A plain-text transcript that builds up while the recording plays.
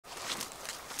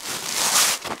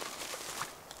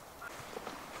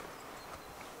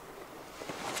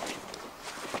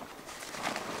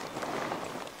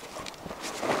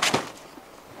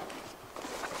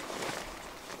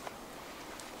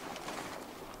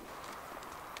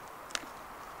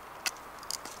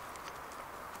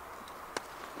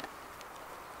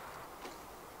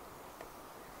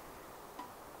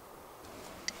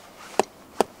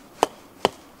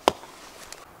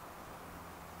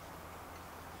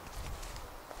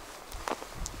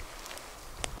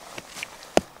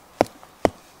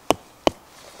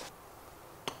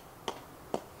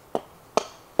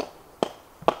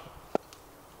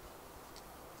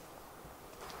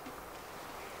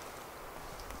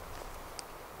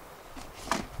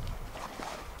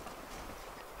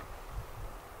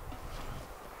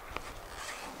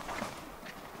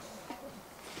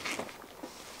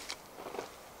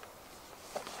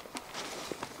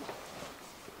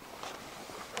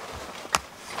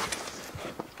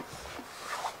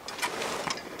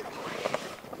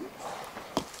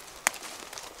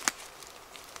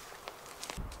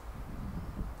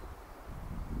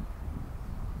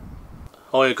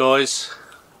Hiya guys,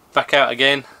 back out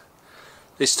again.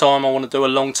 This time I want to do a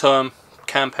long-term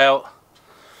camp out,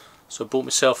 so I bought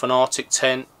myself an Arctic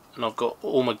tent and I've got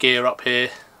all my gear up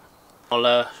here.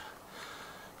 I'll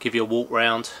give you a walk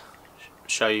round,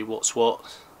 show you what's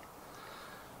what,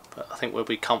 but I think we'll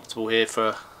be comfortable here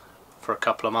for a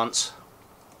couple of months.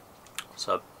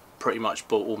 So I pretty much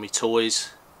bought all my toys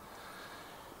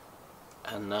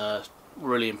and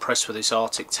really impressed with this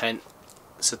Arctic tent.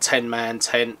 It's a 10-man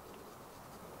tent,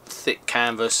 thick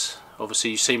canvas.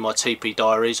 Obviously you've seen my TP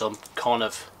diaries, I'm kind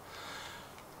of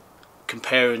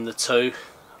comparing the two,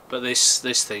 but this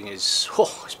thing is,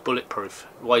 it's bulletproof.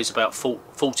 It weighs about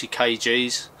 40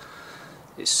 kgs.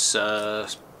 It's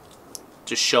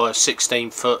just shy of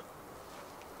 16 foot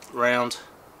round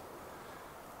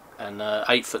and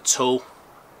 8 foot tall,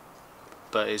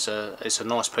 but it's a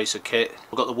nice piece of kit.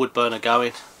 I've got the wood burner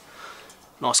going,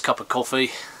 nice cup of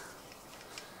coffee.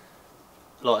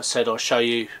 Like I said, I'll show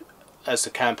you as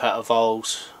the camp out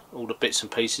evolves all the bits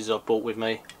and pieces I've brought with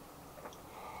me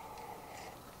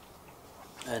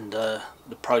and the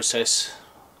process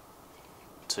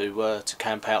to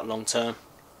camp out long term.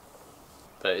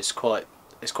 But it's quite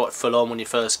full on when you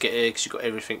first get here because you've got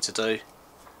everything to do.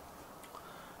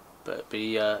 But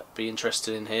be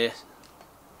interested in here.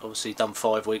 Obviously done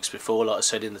 5 weeks before, like I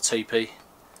said, in the teepee.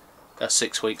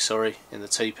 6 weeks, sorry, in the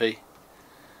teepee.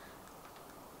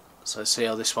 So see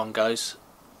how this one goes.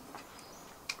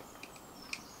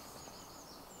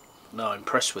 No,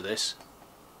 impressed with this.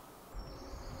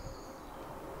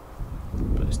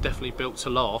 But it's definitely built to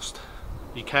last.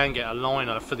 You can get a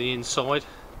liner for the inside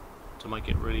to make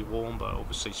it really warm, but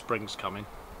obviously spring's coming.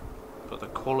 But the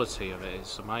quality of it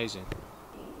is amazing.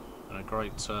 And a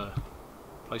great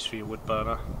place for your wood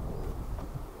burner.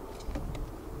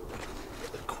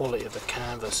 The quality of the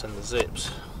canvas and the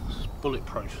zips, it's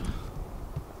bulletproof.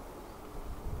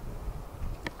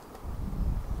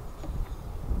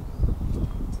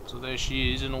 So there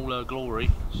she is in all her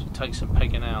glory. She takes some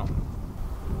pegging out,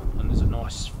 and there's a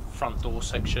nice front door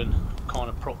section. Kind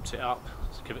of propped it up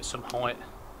to give it some height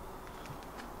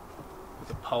with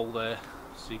a pole there.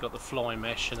 So you've got the fly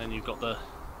mesh, and then you've got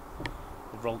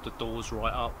I've rolled the doors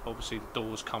right up. Obviously the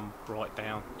doors come right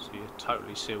down, so you're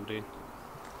totally sealed in.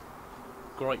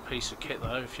 Great piece of kit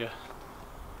though if you're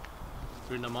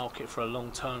in the market for a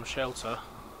long-term shelter.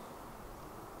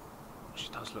 She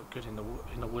does look good in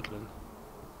the woodland.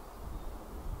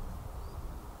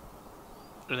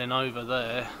 And then over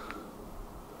there,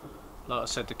 like I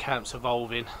said, the camp's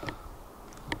evolving.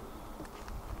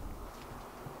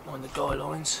 Mind the guy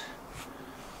lines.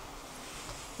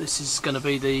 This is going to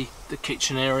be the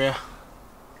kitchen area,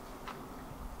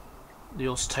 the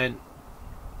Oz tent.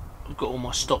 I've got all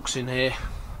my stocks in here.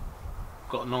 I've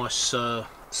got a nice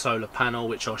solar panel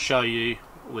which I'll show you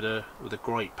with a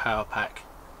great power pack.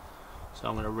 So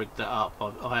I'm going to rig that up.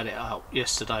 I had it out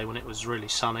yesterday when it was really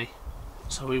sunny,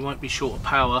 so we won't be short of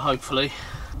power hopefully.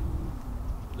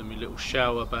 Then my little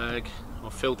shower bag, I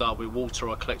filled up with water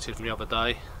I collected from the other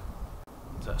day.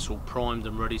 That's all primed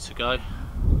and ready to go.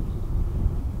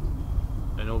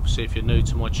 And obviously if you're new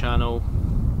to my channel,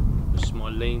 this is my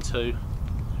lean-to.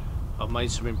 I've made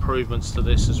some improvements to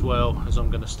this as well, as I'm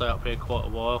going to stay up here quite a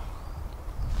while.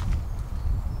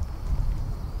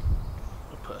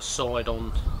 I'll put a side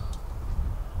on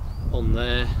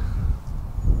there.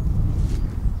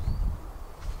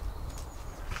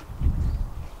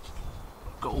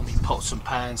 Got all my pots and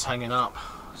pans hanging up,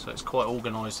 so it's quite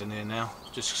organised in here now.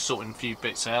 Just sorting a few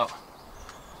bits out.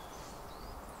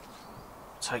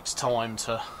 Takes time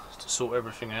to sort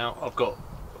everything out. I've got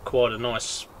quite a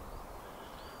nice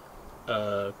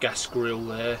gas grill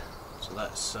there, so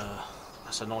that's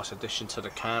a nice addition to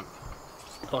the camp.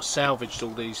 I salvaged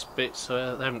all these bits,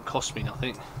 so they haven't cost me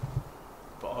nothing.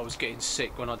 But I was getting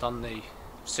sick when I done the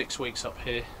 6 weeks up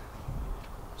here.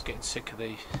 I was getting sick of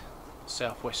the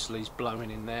southwesterlies blowing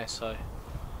in there, so I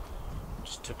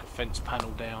just took a fence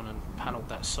panel down and panelled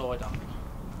that side up.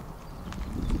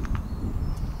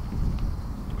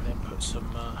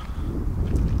 Some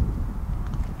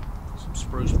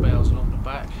spruce boughs along the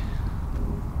back,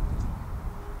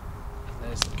 and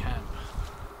there's the camp.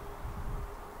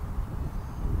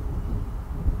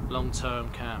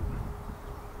 Long-term camp.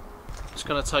 It's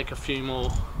going to take a few more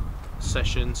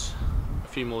sessions, a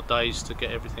few more days to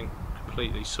get everything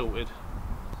completely sorted.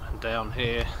 And down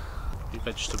here the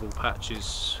vegetable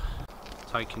patches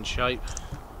taking shape.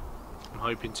 I'm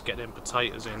hoping to get them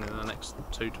potatoes in the next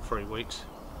 2 to 3 weeks.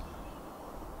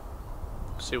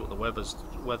 See what the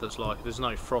weather's like. There's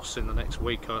no frost in the next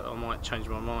week. I might change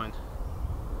my mind,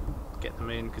 get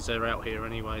them in because they're out here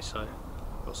anyway. So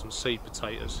I've got some seed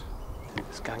potatoes.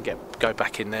 Let's go and go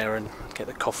back in there and get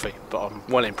the coffee. But I'm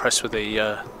well impressed with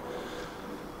the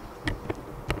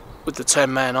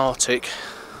 10-man Arctic.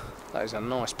 That is a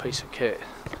nice piece of kit.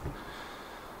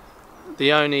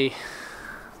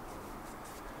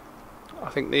 I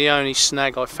think the only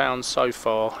snag I've found so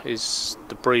far is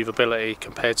the breathability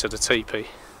compared to the teepee.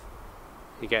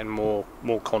 You're getting more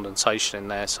condensation in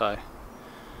there, so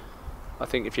I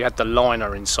think if you had the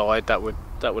liner inside, that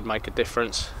would make a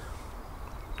difference.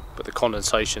 But the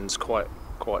condensation's quite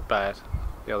bad.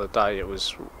 The other day it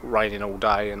was raining all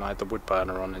day and I had the wood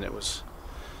burner on and it was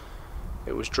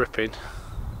dripping.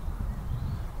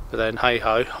 But then hey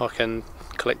ho, I can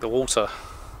collect the water.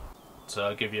 So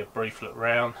I'll give you a brief look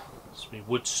round. It's my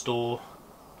wood store,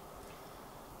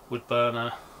 wood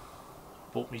burner.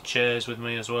 Bought me chairs with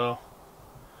me as well.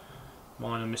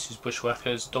 Mine and Mrs.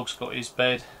 Bushwhacker's. Dog's got his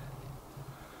bed.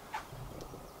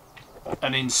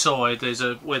 And inside there's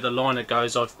where the liner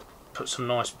goes, I've put some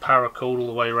nice paracord all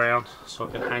the way around so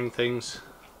I can hang things,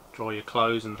 dry your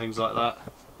clothes and things like that.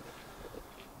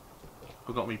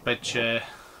 I've got my bed chair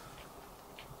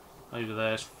over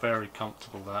there, it's very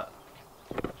comfortable that.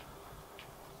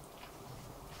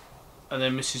 And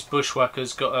then Mrs.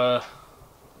 Bushwhacker's got a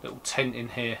little tent in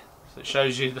here, so it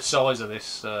shows you the size of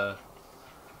this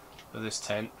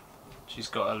tent. She's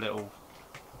got a little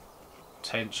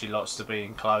tent, she likes to be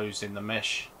enclosed in the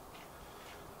mesh,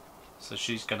 so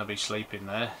she's going to be sleeping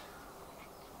there.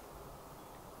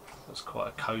 That's quite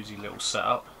a cosy little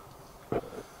setup.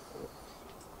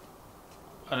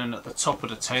 And then at the top of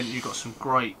the tent you've got some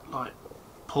great like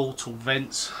portal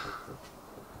vents,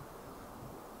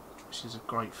 which is a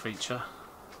great feature.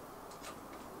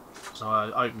 So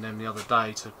I opened them the other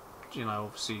day to, you know,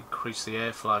 obviously increase the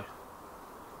airflow,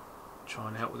 try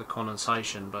and help with the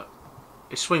condensation. But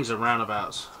it swings and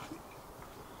roundabouts,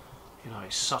 you know,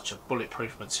 it's such a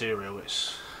bulletproof material,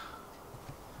 it's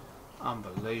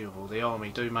unbelievable. The Army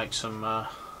do make some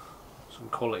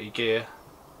quality gear.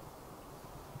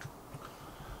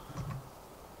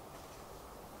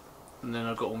 And then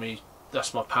I've got all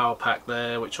that's my power pack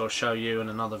there, which I'll show you in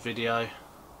another video.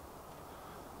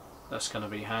 That's going to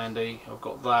be handy. I've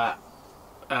got that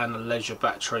and a leisure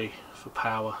battery for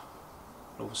power,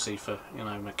 obviously for, you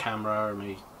know, my camera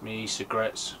and my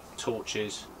e-cigarettes,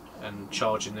 torches, and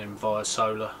charging them via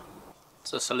solar.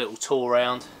 So that's a little tour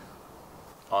around.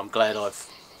 I'm glad I've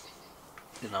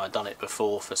done it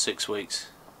before for 6 weeks.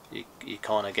 You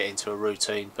kind of get into a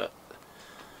routine, but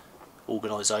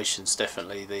organisation's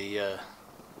definitely the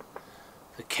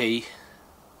key.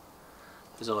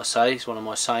 As I say, it's one of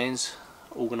my sayings,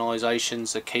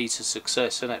 organisation's the key to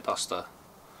success, isn't it, Buster?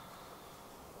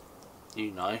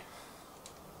 You know.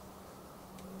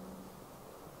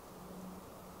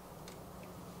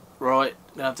 Right,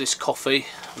 I'm gonna have this coffee,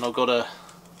 and I've got a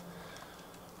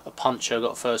puncture. I've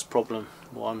got a first problem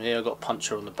while I'm here. I've got a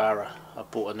puncture on the barra. I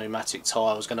bought a pneumatic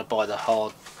tyre. I was going to buy the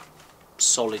hard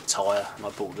solid tyre and I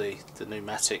bought the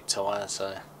pneumatic tyre,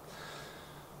 so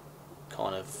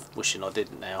kind of wishing I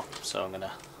didn't now. So I'm going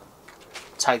to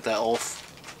take that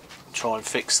off, try and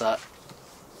fix that,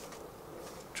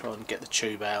 try and get the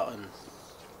tube out and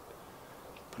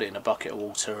put it in a bucket of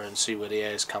water and see where the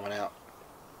air's coming out.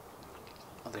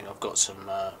 I think I've got some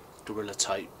Gorilla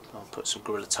Tape. I'll put some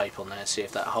Gorilla Tape on there, see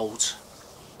if that holds.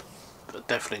 But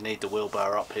definitely need the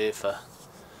wheelbarrow up here for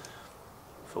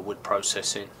wood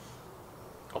processing.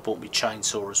 I bought my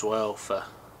chainsaw as well for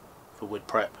wood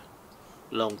prep.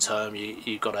 Long term,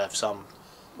 you've got to have some,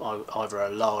 either a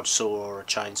large saw or a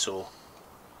chainsaw.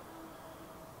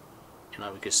 You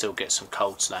know, we can still get some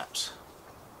cold snaps.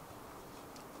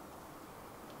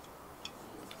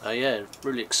 Yeah,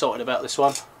 really excited about this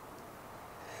one.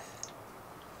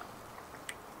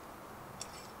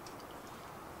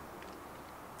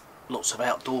 Lots of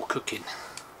outdoor cooking.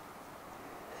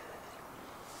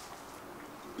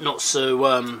 Not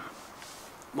so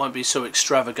won't be so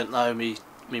extravagant though. Me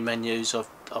menus.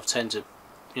 I've tend to,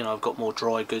 you know, I've got more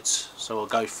dry goods, so I'll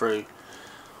go through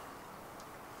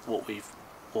what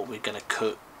we're going to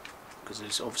cook, because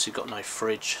there's obviously got no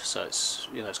fridge, so it's,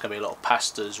 you know, it's going to be a lot of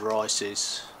pastas,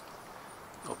 rices.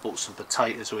 I've bought some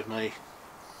potatoes with me,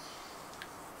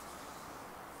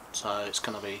 so it's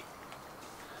going to be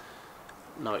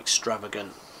no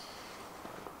extravagant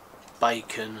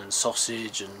bacon and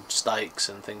sausage and steaks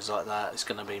and things like that. It's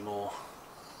going to be more,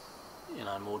 you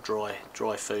know, more dry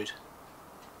food.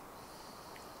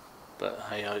 But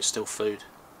hey, it's still food.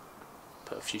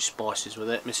 Put a few spices with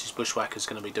it. Mrs. Bushwhacker's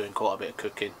going to be doing quite a bit of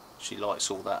cooking. She likes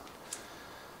all that,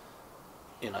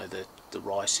 you know, the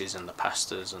rices and the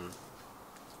pastas, and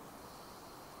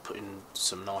putting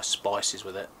some nice spices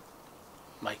with it,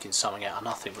 making something out of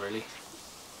nothing really.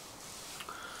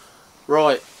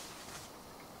 Right,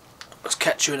 let's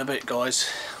catch you in a bit,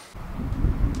 guys.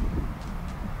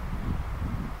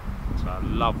 It's a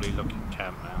lovely looking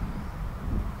camp now.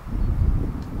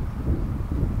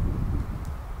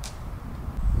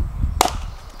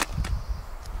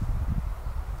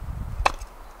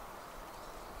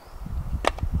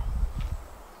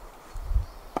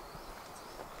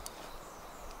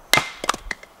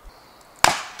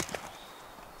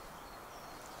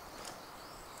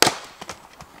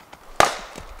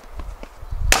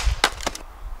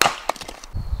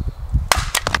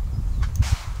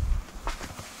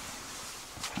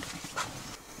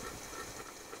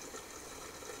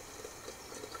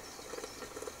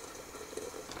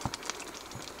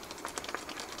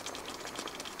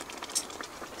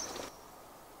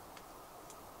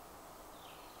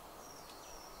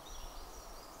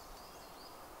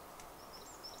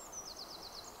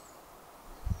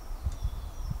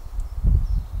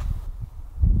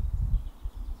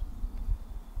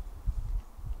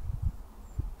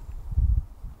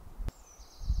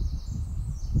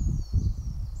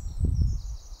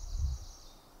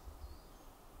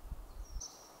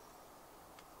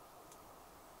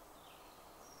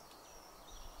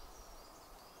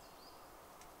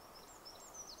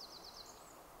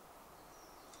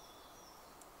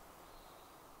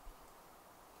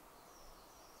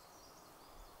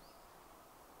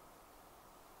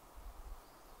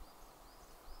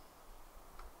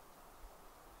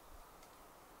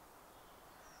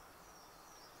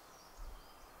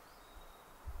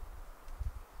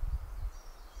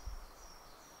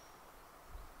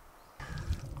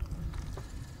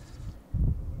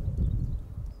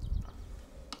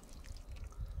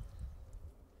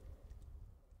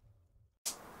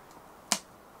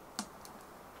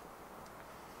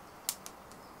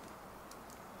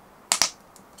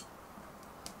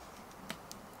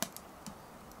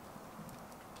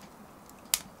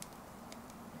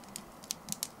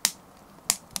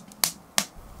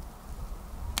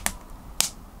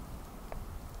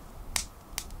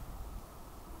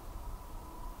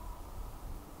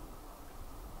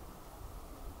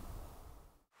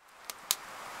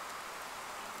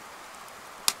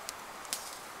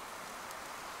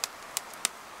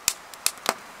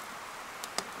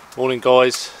 Morning,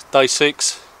 guys. Day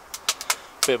 6.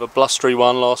 Bit of a blustery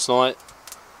one last night.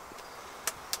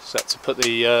 Just had to put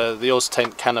the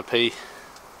Oztent canopy,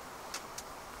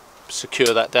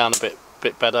 secure that down a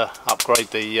bit better, upgrade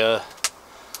the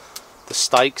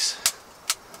stakes.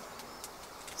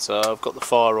 So I've got the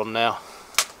fire on now.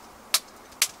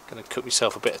 Gonna cook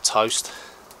myself a bit of toast.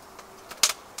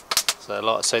 So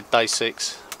like I said, day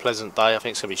 6, pleasant day. I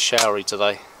think it's gonna be showery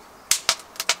today,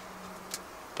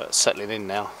 but settling in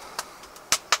now.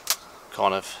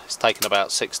 Kind of, it's taken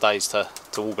about 6 days to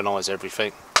organise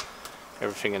everything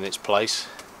in its place.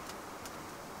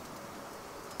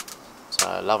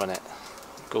 So loving it,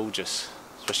 gorgeous,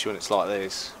 especially when it's like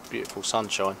this, beautiful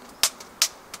sunshine.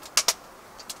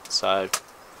 So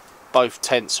both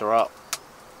tents are up,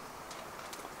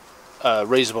 a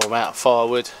reasonable amount of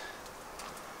firewood,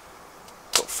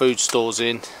 got food stores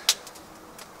in,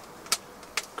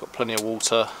 got plenty of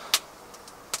water,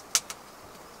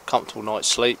 comfortable night's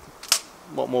sleep.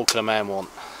 What more can a man want?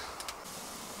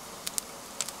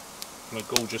 And a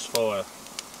gorgeous fire.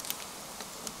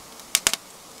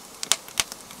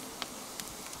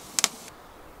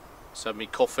 So I had me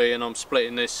coffee and I'm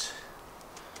splitting this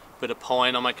bit of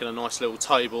pine. I'm making a nice little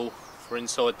table for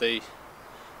inside the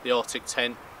Arctic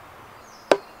tent.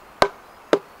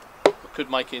 I could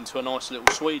make it into a nice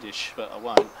little Swedish, but I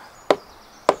won't.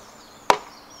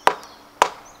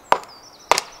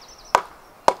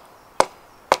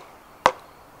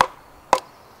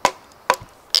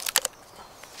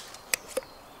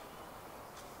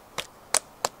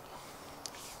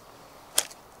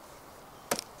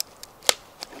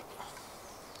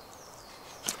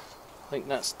 I think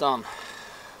that's done.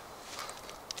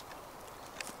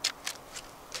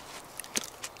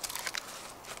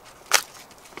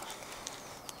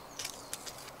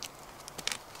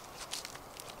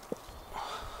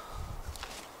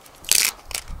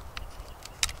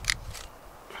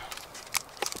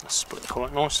 That's split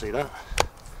quite nicely, that.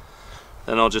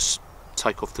 Then I'll just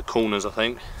take off the corners, I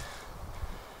think.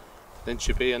 Then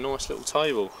should be a nice little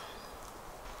table.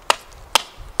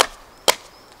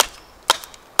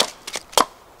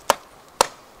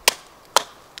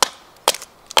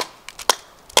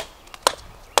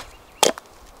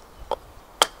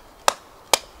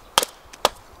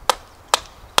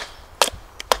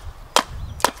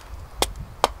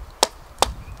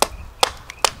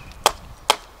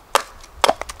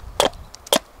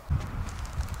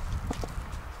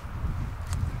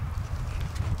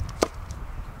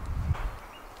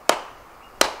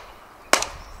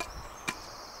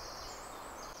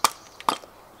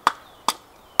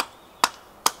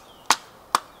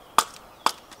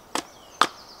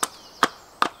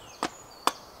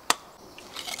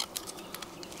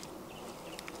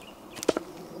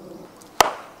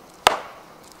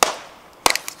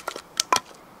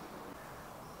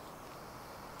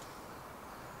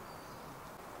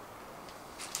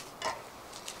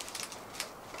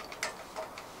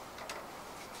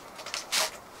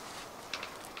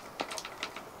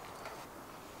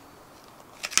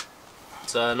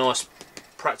 So a nice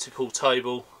practical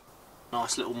table,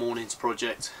 nice little morning's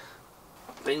project.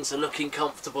 Bins are looking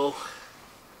comfortable.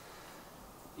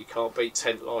 You can't beat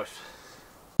tent life.